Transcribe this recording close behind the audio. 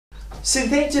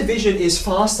synthetic division is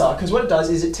faster because what it does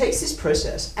is it takes this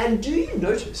process, and do you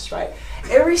notice, right?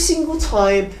 Every single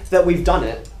time that we've done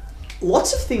it,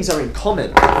 lots of things are in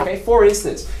common, okay? For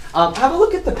instance, have a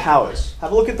look at the powers.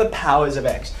 Have a look at the powers of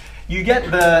x. You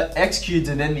get the x cubed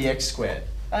and then the x squared.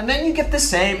 And then you get the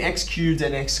same x cubed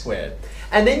and x squared.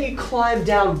 And then you climb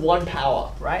down one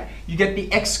power, right? You get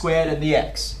the x squared and the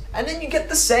x. And then you get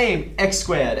the same x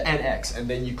squared and x. And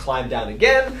then you climb down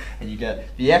again, and you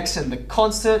get the x and the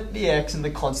constant, the x and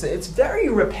the constant. It's very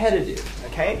repetitive,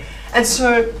 okay? And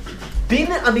so, being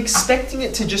that I'm expecting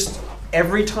it to just,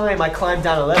 every time I climb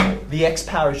down a level, the x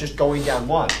power is just going down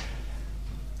one.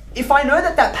 If I know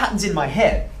that that pattern's in my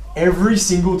head, every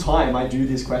single time I do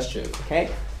this question, okay?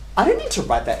 I don't need to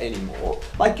write that anymore.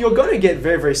 Like, you're going to get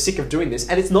very, very sick of doing this,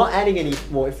 and it's not adding any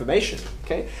more information,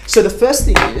 okay? So the first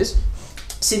thing is,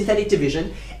 synthetic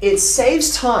division, it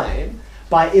saves time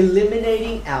by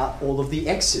eliminating out all of the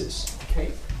x's,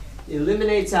 okay? It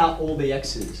eliminates out all the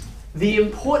x's. The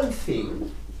important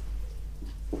thing,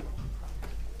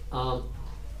 I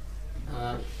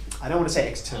don't want to say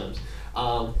x terms,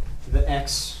 the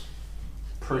x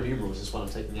pronumerals is what I'm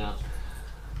taking out.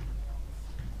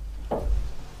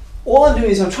 All I'm doing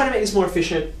is I'm trying to make this more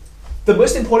efficient. The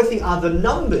most important thing are the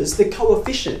numbers, the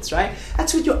coefficients, right?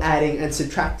 That's what you're adding and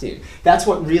subtracting. That's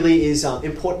what really is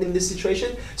important in this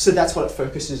situation. So that's what it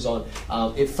focuses on.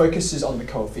 It focuses on the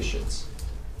coefficients.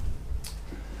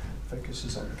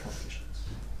 Focuses on the coefficients.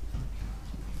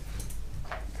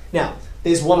 Now,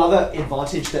 there's one other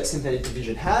advantage that synthetic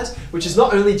division has, which is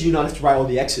not only do you not have to write all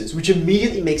the x's, which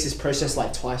immediately makes this process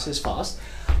like twice as fast,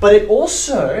 but it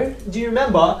also, do you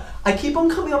remember, I keep on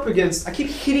coming up against, I keep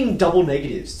hitting double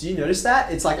negatives. Do you notice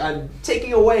that? It's like I'm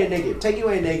taking away a negative, taking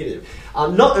away a negative.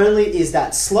 Not only is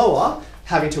that slower,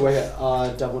 having to work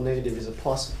out double negative is a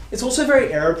plus, it's also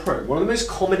very error prone. One of the most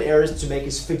common errors to make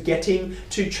is forgetting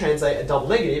to translate a double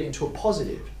negative into a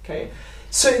positive, okay?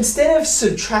 So instead of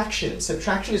subtraction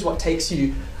is what takes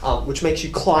you, which makes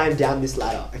you climb down this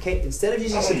ladder, okay? Instead of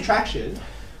using subtraction,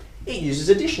 it uses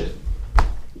addition.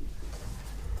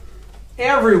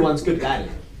 Everyone's good at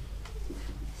it.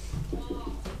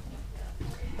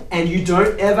 And you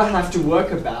don't ever have to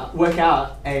work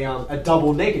out a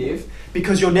double negative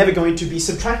because you're never going to be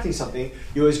subtracting something,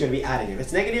 you're always going to be adding it. If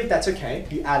it's negative, that's okay,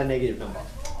 you add a negative number,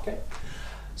 okay?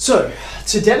 So,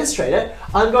 to demonstrate it,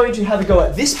 I'm going to have a go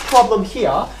at this problem here,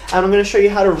 and I'm going to show you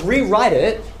how to rewrite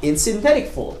it in synthetic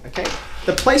form, okay?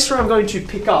 The place where I'm going to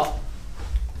pick up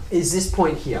is this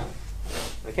point here,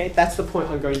 okay? That's the point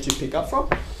I'm going to pick up from.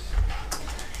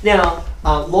 Now,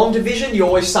 long division, you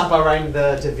always start by writing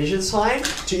the division sign.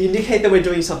 To indicate that we're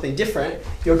doing something different,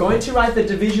 you're going to write the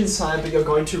division sign, but you're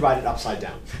going to write it upside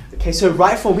down. Okay, so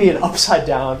write for me an upside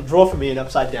down, draw for me an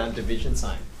upside down division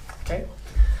sign, okay?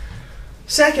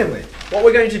 Secondly, what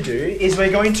we're going to do is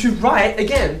we're going to write,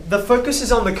 again, the focus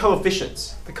is on the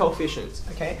coefficients,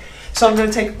 okay? So I'm going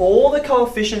to take all the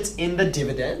coefficients in the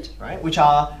dividend, right, which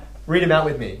are, read them out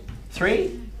with me,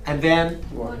 3, and then,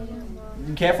 1.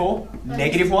 Careful,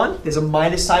 -1. There's a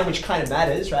minus sign, which kind of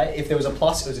matters, right? If there was a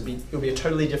plus, it would be a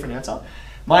totally different answer.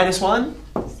 -1,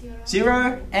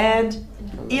 0, and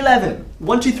 11.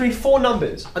 1, 2, 3, 4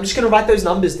 numbers. I'm just going to write those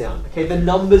numbers down, okay? The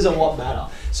numbers are what matter.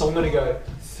 So I'm going to go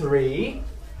 3,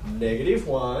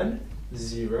 -1,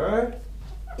 0,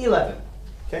 11.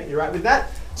 Okay, you right with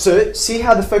that? So see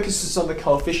how the focus is on the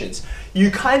coefficients. You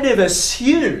kind of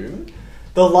assume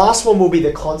the last one will be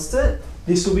the constant,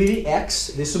 this will be the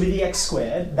x, this will be the x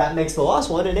squared, that makes the last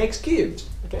one an x cubed.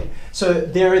 Okay, so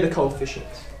there are the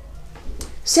coefficients.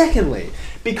 Secondly,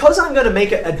 because I'm going to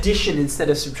make an addition instead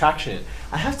of subtraction,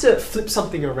 I have to flip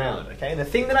something around, okay? And the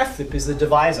thing that I flip is the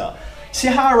divisor. See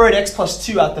how I wrote x plus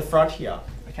 2 out the front here?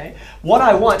 Okay? What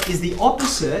I want is the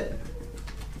opposite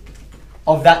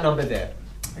of that number there.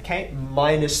 Okay?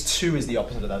 -2 is the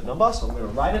opposite of that number, so I'm going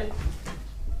to write it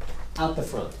out the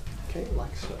front. Okay,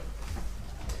 like so.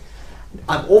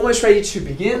 I'm almost ready to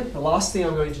begin. The last thing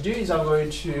I'm going to do is I'm going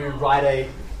to write a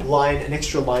line, an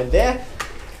extra line there,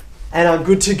 and I'm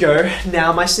good to go.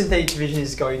 Now my synthetic division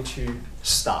is going to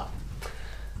start.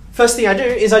 First thing I do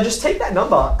is I just take that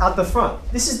number out the front.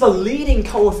 This is the leading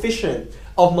coefficient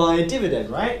of my dividend,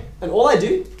 right? And all I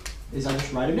do is I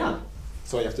just write them down.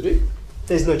 That's all you have to do.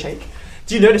 There's no change.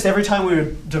 Do you notice every time we were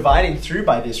dividing through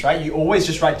by this, right? You always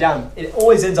just write down. It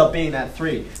always ends up being that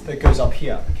 3 that goes up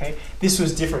here, okay? This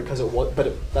was different because it was,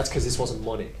 that's because this wasn't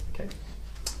monic, okay?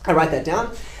 I write that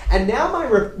down, and now my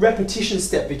repetition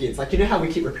step begins. Like, you know how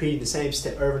we keep repeating the same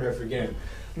step over and over again?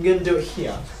 I'm going to do it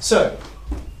here. So,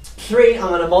 3, I'm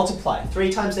going to multiply.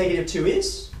 3 times -2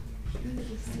 is?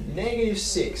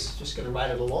 -6. Just going to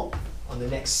write it along on the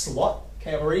next slot.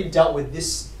 Okay, I've already dealt with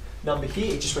this number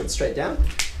here, it just went straight down.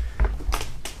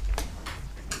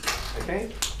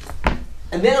 Okay?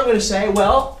 And then I'm going to say,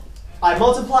 well, I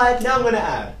multiplied, now I'm going to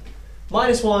add.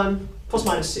 Minus 1 plus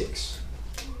minus 6.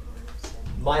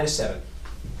 Minus 7.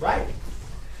 Right?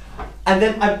 And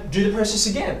then I do the process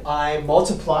again. I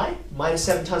multiply. Minus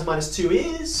 7 times minus 2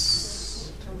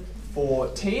 is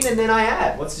 14. And then I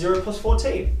add. What's 0 plus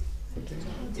 14?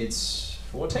 It's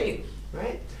 14.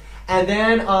 Right? And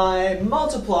then I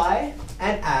multiply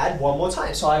and add one more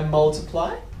time. So I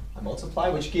multiply,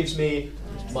 which gives me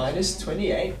minus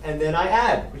 28. And then I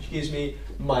add, which gives me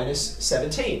minus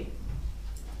 17.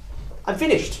 I'm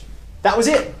finished. That was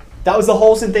it. That was the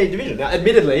whole synthetic division. Now,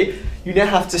 admittedly, you now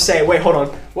have to say, wait, hold on,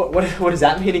 what does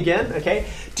that mean again? Okay.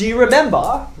 Do you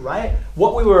remember, right,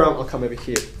 what we were, I'll come over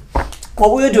here.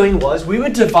 What we were doing was, we were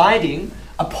dividing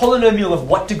a polynomial of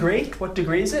what degree? What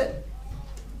degree is it?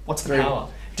 What's the power?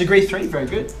 Degree 3, very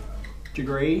good.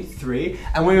 Degree 3.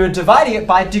 And we were dividing it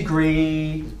by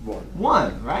degree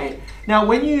 1, right? Now,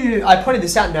 when you, I pointed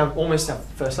this out now, almost our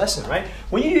first lesson, right?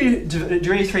 When you do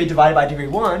degree 3 divided by degree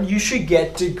 1, you should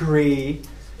get degree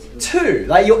 2.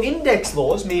 Like your index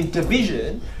laws mean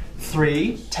division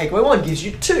 3 take away 1 gives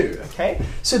you 2, okay?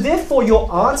 So therefore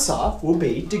your answer will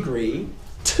be degree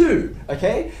 2,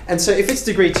 okay? And so if it's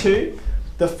degree 2,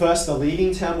 the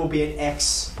leading term will be an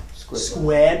x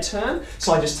squared term.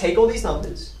 So I just take all these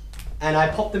numbers and I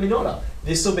pop them in order.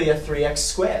 This will be a 3x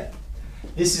squared.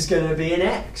 This is going to be an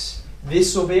x.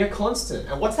 This will be a constant.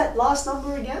 And what's that last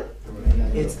number again?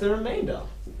 It's the remainder.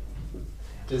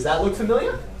 Does that look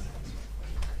familiar?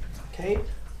 Okay.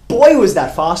 Boy, was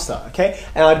that faster, okay?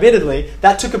 And admittedly,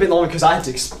 that took a bit longer because I had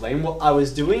to explain what I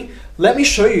was doing. Let me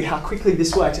show you how quickly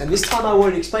this works. And this time I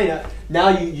won't explain it. Now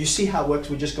you see how it works.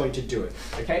 We're just going to do it,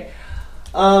 okay?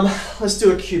 Let's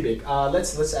do a cubic.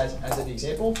 Let's as an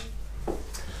example.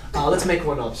 Let's make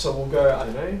one up. So we'll go, I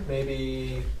don't know,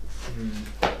 maybe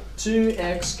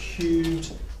 2x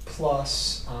cubed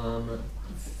plus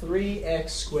 3x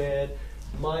squared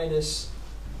minus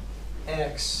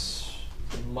x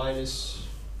minus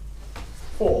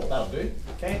 4. That'll do.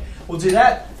 Okay, we'll do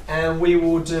that, and we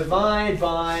will divide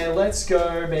by, let's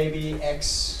go maybe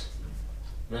x.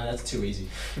 No, that's too easy.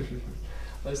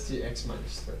 Let's do x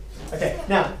minus 3. Okay,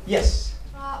 now, yes?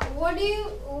 What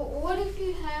if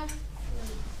you have,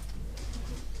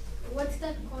 what's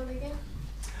that called again?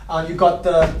 You've got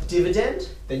the dividend,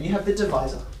 then you have the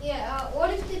divisor. Yeah, what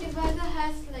if the divisor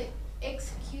has like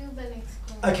x cubed and x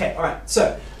squared? Okay, alright,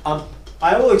 so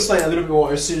I will explain a little bit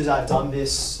more as soon as I've done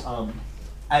this,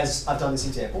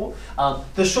 example.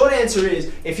 The short answer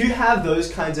is, if you have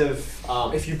those kinds of,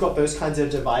 if you've got those kinds of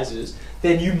divisors,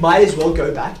 then you might as well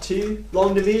go back to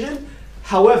long division.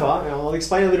 However, and I'll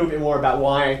explain a little bit more about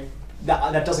why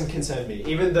that doesn't concern me.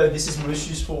 Even though this is most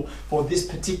useful for this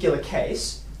particular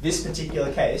case,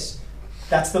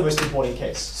 that's the most important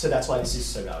case. So that's why this is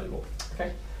so valuable.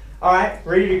 Okay. All right,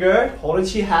 ready to go? Hold on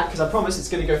to your hat because I promise it's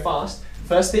going to go fast.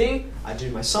 First thing, I do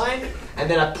my sign, and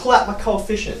then I pull out my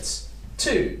coefficients.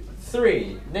 2,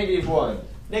 3, -1,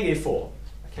 -4.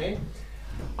 Okay.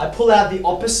 I pull out the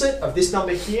opposite of this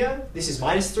number here. This is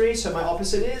 -3, so my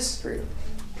opposite is 3.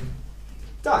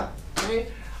 Done. Okay.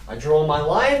 I draw my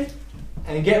line,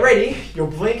 and get ready. You'll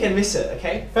blink and miss it.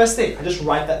 Okay. First thing, I just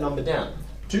write that number down.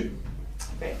 2.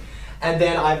 Okay. And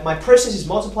then my process is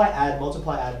multiply, add,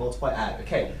 multiply, add, multiply, add.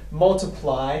 Okay.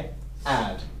 Multiply,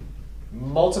 add.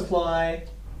 Multiply,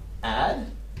 add.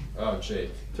 Oh, gee.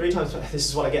 3 times, this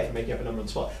is what I get for making up a number on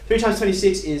the spot. 3 times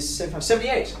 26 is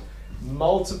 78.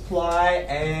 Multiply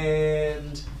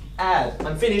and add.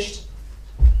 I'm finished.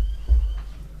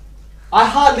 I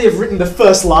hardly have written the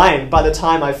first line by the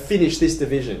time I finish this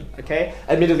division, okay?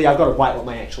 Admittedly, I've got to write what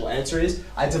my actual answer is.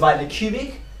 I divide the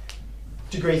cubic,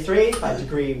 degree 3, by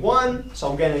degree 1, so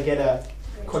I'm going to get a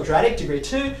quadratic, degree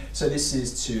 2, so this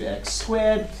is 2x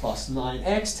squared plus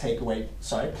 9x,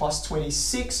 plus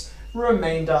 26,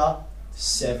 remainder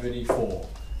 74.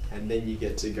 And then you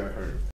get to go home.